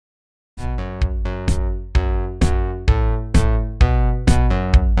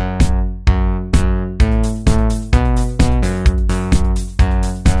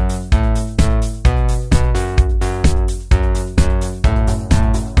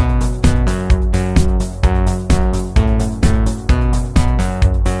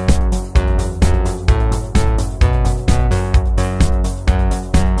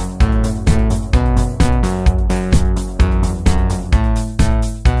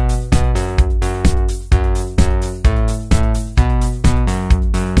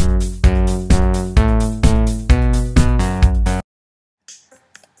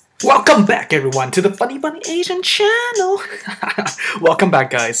Welcome back, everyone, to the Funny Bunny Asian channel. Welcome back,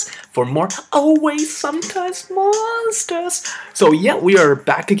 guys, for more Always Sometimes Monsters. So yeah, we are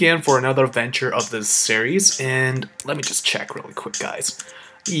back again for another adventure of this series, and let me just check really quick, guys.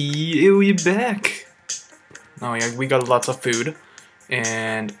 Yeah, we're back. Oh yeah, we got lots of food,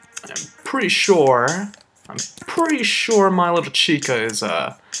 and I'm pretty sure my little Chica is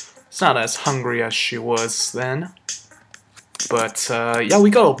it's not as hungry as she was then. But yeah,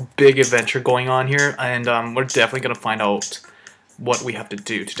 we got a big adventure going on here, and we're definitely gonna find out what we have to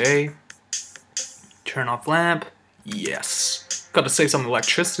do today. Turn off lamp. Yes. Got to save some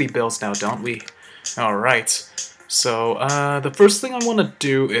electricity bills now, don't we? Alright. So, the first thing I want to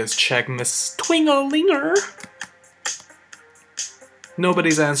do is check Miss Twinglinger.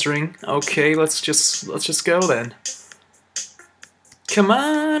 Nobody's answering. Okay, let's just go then. Come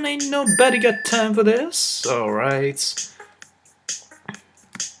on, ain't nobody got time for this. Alright.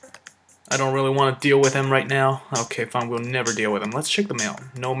 I don't really want to deal with him right now. Okay, fine, we'll never deal with him. Let's check the mail.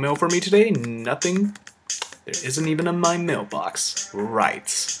 No mail for me today? Nothing? There isn't even in my mailbox.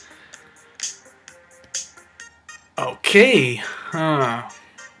 Right. Okay. Huh.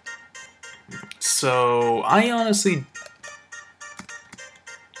 So, I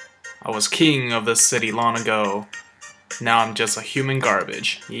was king of this city long ago. Now I'm just a human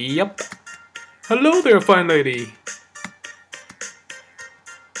garbage. Yep. Hello there, fine lady.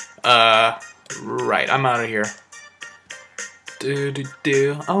 Right, I'm out of here.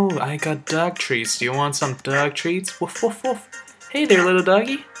 Oh, I got dog treats. Do you want some dog treats? Woof, woof, woof. Hey there, little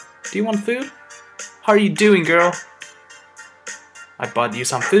doggy. Do you want food? How are you doing, girl? I bought you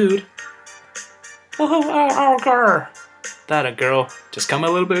some food. Oh, girl. That a girl. Just come a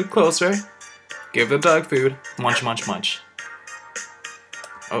little bit closer. Give the dog food. Munch, munch, munch.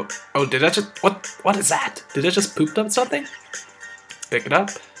 Oh, did I just... What is that? Did I just poop up something? Pick it up.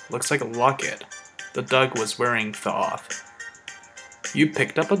 Looks like a locket. The dog was wearing fell off. You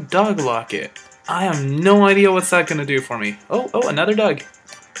picked up a dog locket. I have no idea what's that gonna do for me. Oh, another dog.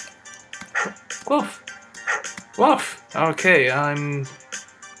 Woof. Woof. Okay, I'm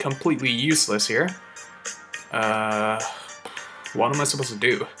completely useless here. What am I supposed to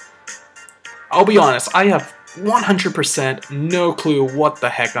do? I'll be honest, I have 100% no clue what the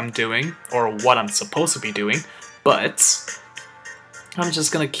heck I'm doing, or what I'm supposed to be doing, but I'm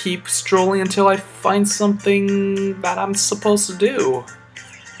just gonna keep strolling until I find something that I'm supposed to do.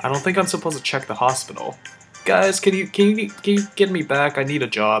 I don't think I'm supposed to check the hospital. Guys, can you get me back? I need a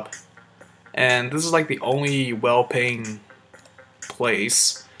job. And this is like the only well-paying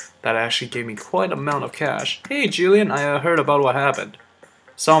place that actually gave me quite an amount of cash. Hey Julian, I heard about what happened.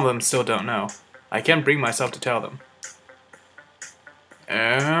 Some of them still don't know. I can't bring myself to tell them.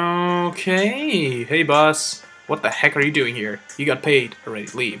 Okay. Hey boss. What the heck are you doing here? You got paid already.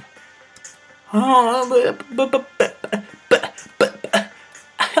 Leave. Oh,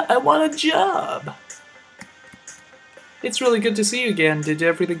 I want a job. It's really good to see you again. Did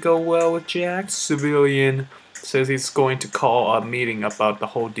everything go well with Jack? Civilian says he's going to call a meeting about the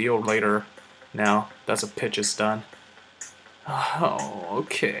whole deal later. Now that the pitch is done. Oh,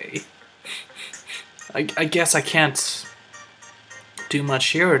 okay. I guess I can't do much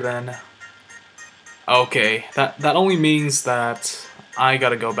here then. Okay, that only means that I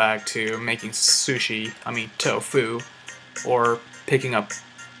gotta go back to making sushi, tofu, or picking up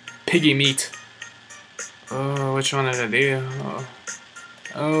piggy meat. Oh, which one did I do?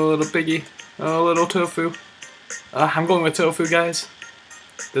 Oh, little piggy. Oh, little tofu. I'm going with tofu, guys.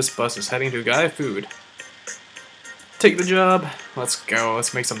 This bus is heading to Guy Food. Take the job. Let's go.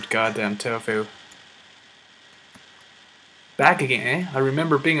 Let's make some goddamn tofu. Back again, eh? I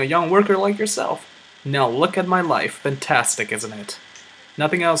remember being a young worker like yourself. Now look at my life. Fantastic, isn't it?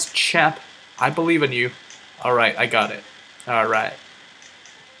 Nothing else, chap. I believe in you. Alright, I got it. Alright.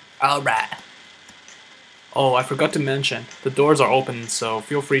 Alright. Oh, I forgot to mention. The doors are open, so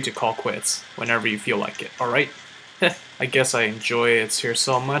feel free to call quits whenever you feel like it, alright? I guess I enjoy it here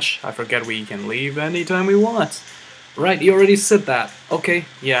so much, I forget we can leave anytime we want. Right, you already said that. Okay,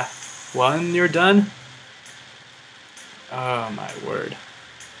 yeah. When you're done? Oh my word.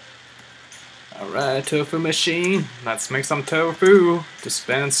 Alright, tofu machine. Let's make some tofu.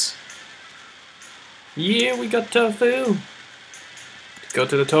 Dispense. Yeah, we got tofu. Go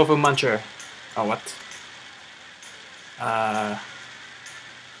to the tofu muncher. Oh, what?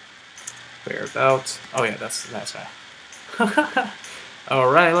 Whereabouts? Oh yeah, that's right.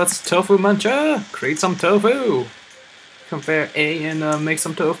 Alright, let's tofu muncher. Create some tofu. Compare A and make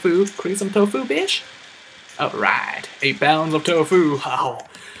some tofu. Create some tofu, bitch. Alright, 8 pounds of tofu. Wow.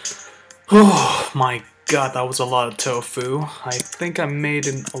 Oh my god, that was a lot of tofu. I think I made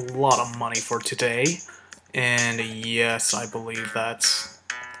a lot of money for today. And yes, I believe that's...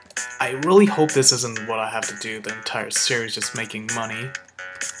 I really hope this isn't what I have to do the entire series, just making money.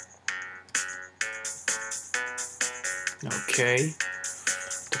 Okay.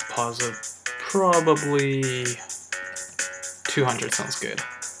 Deposit probably 200 sounds good.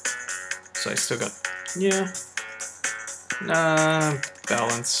 So I still got, yeah.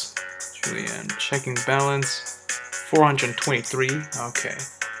 Balance. Julian, checking balance. 423. Okay.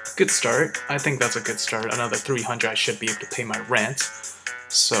 Good start. I think that's a good start. Another 300 I should be able to pay my rent.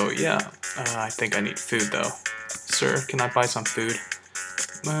 So yeah, I think I need food though. Sir, can I buy some food?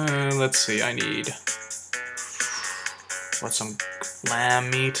 Let's see, I need... What, some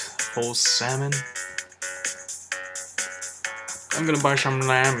lamb meat? Whole salmon? I'm gonna buy some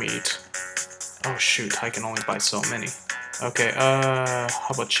lamb meat. Oh shoot, I can only buy so many. Okay, how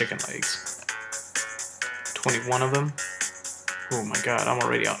about chicken legs? 21 of them? Oh my god, I'm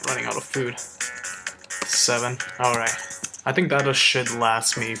already running out of food. 7, alright. I think that should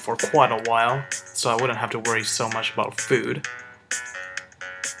last me for quite a while, so I wouldn't have to worry so much about food.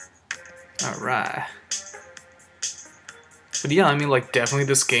 Alright. But yeah, I mean, like, definitely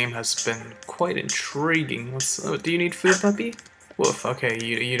this game has been quite intriguing. Do you need food, puppy? Woof, okay,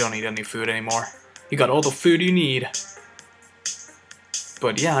 you don't need any food anymore. You got all the food you need.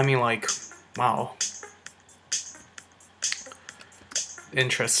 But yeah, I mean, like, wow.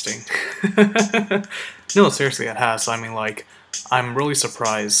 Interesting. No, seriously, it has. I mean, like, I'm really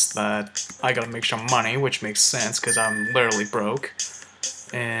surprised that I gotta make some money, which makes sense, because I'm literally broke.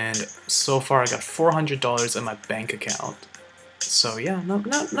 And so far, I got $400 in my bank account. So yeah,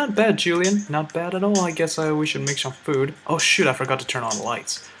 not bad, Julian. Not bad at all. I guess we should make some food. Oh shoot, I forgot to turn on the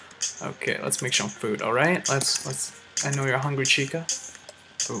lights. Okay, let's make some food, alright? Let's... I know you're hungry, Chica.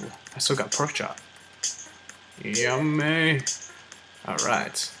 Ooh, I still got pork chop. Yummy!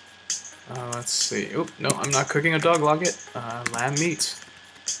 Alright. Let's see. Oop, no, I'm not cooking a dog nugget. Lamb meat.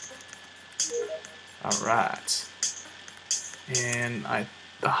 Alright. And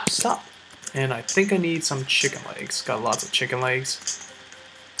stop! And I think I need some chicken legs. Got lots of chicken legs.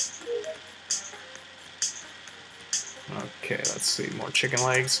 Okay, let's see, more chicken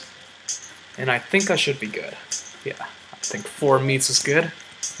legs. And I think I should be good. Yeah, I think 4 meats is good.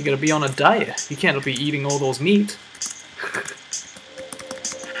 You gotta be on a diet. You can't be eating all those meat.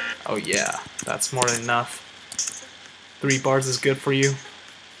 Oh yeah, that's more than enough. 3 bars is good for you.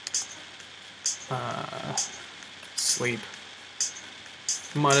 Sleep.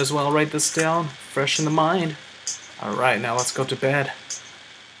 Might as well write this down, fresh in the mind. Alright, now let's go to bed.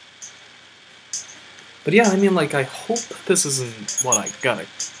 But yeah, I mean, like, I hope this isn't what I gotta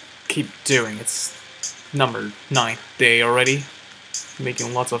keep doing. It's number 9th day already.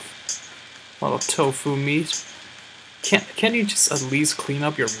 Making lots of tofu meat. Can't you just at least clean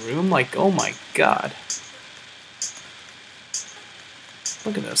up your room? Like, oh my god.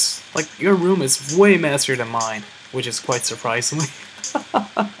 Look at this. Like, your room is way messier than mine, which is quite surprisingly.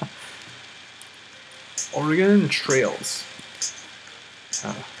 Oregon Trails.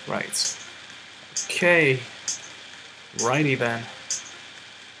 Right. Okay. Righty then.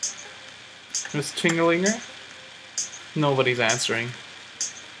 Miss Tinglinger? Nobody's answering.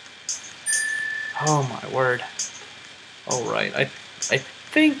 Oh my word. Alright,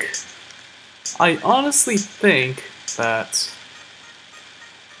 I honestly think that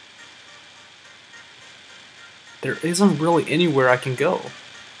there isn't really anywhere I can go.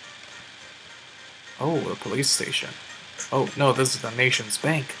 Oh, the police station. Oh, no, this is the Nation's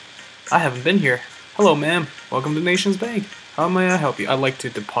Bank. I haven't been here. Hello, ma'am. Welcome to Nation's Bank. How may I help you? I'd like to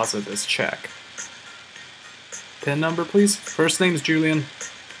deposit this check. PIN number, please. First name's Julian.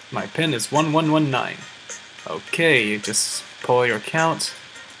 My PIN is 1119. Okay, you just pull your account.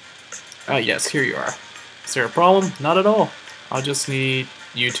 Yes, here you are. Is there a problem? Not at all. I'll just need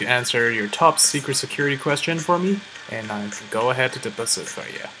you to answer your top secret security question for me, and I can go ahead to deposit for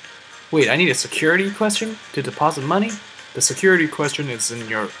you. Wait, I need a security question to deposit money? The security question is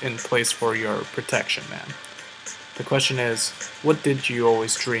in place for your protection, man. The question is, what did you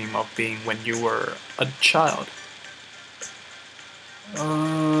always dream of being when you were a child?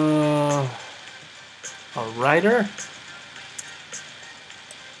 A writer?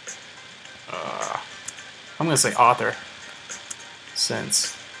 I'm gonna say author.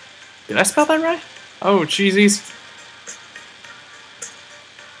 Since... Did I spell that right? Oh, cheesies.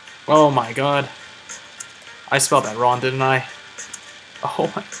 Oh my god. I spelled that wrong, didn't I?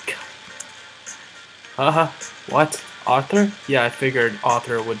 Oh my god. What? Author? Yeah, I figured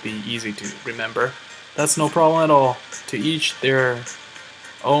author would be easy to remember. That's no problem at all. To each their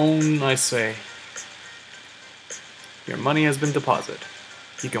own, I say. Your money has been deposited.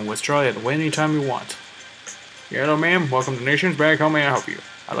 You can withdraw it anytime you want. Hello, ma'am. Welcome to Nations Bank. How may I help you?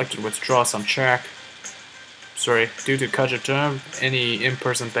 I'd like to withdraw some check. Sorry, due to cut term, any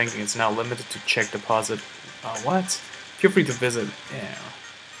in-person banking is now limited to check deposit. What? Feel free to visit. Yeah.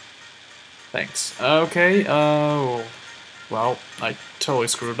 Thanks. Okay, well, I totally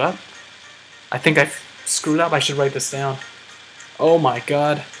screwed up. I think I screwed up. I should write this down. Oh my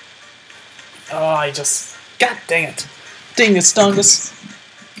god. Oh, God dang it. Dingus dungus.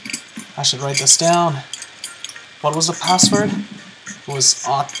 I should write this down. What was the password? It was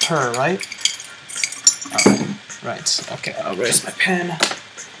author, right? Alright. Right. Okay, where's my pen?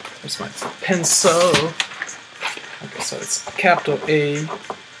 Where's my pencil? Okay, so it's capital A.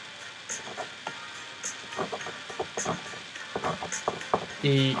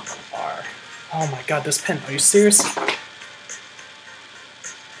 E-R. Oh my god, this pen. Are you serious?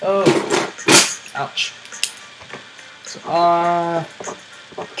 Oh. Ouch. So,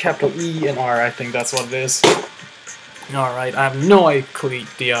 capital E and R, I think that's what it is. Alright, I have no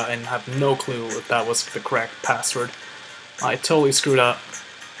idea and have no clue if that was the correct password. I totally screwed up.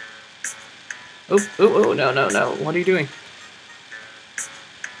 Oh, no. What are you doing?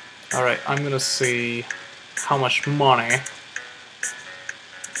 Alright, I'm gonna see how much money.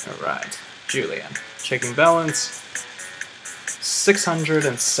 Alright, Julian. Checking balance.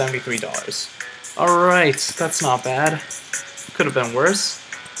 $673. Alright, that's not bad. Could have been worse.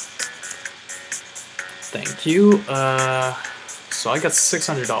 Thank you. So I got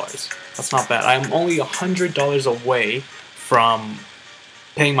 $600. That's not bad. I'm only $100 away from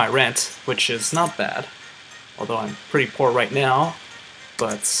paying my rent, which is not bad. Although I'm pretty poor right now.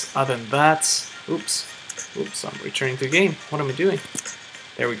 But other than that, oops, I'm returning to the game. What am I doing?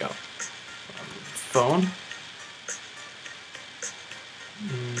 There we go. Phone.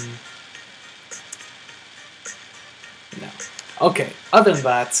 No. Okay, other than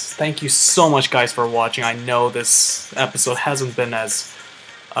that, thank you so much guys for watching. I know this episode hasn't been as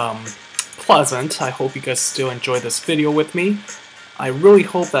pleasant. I hope you guys still enjoy this video with me. I really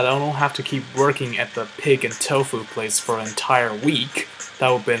hope that I don't have to keep working at the pig and tofu place for an entire week. That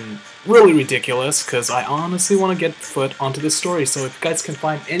would have been really ridiculous, because I honestly want to get foot onto the story. So if you guys can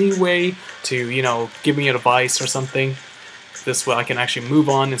find any way to, you know, give me advice or something, this way I can actually move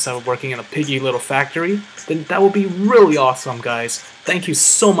on instead of working in a piggy little factory, then that would be really awesome, guys. Thank you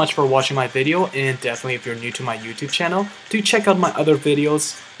so much for watching my video, and definitely if you're new to my YouTube channel, do check out my other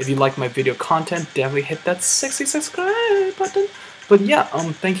videos. If you like my video content, definitely hit that sexy subscribe button. But yeah,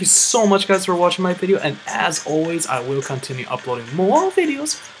 thank you so much guys for watching my video, and as always, I will continue uploading more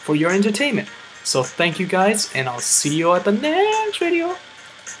videos for your entertainment. So thank you guys, and I'll see you at the next video.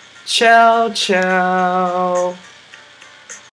 Ciao, ciao.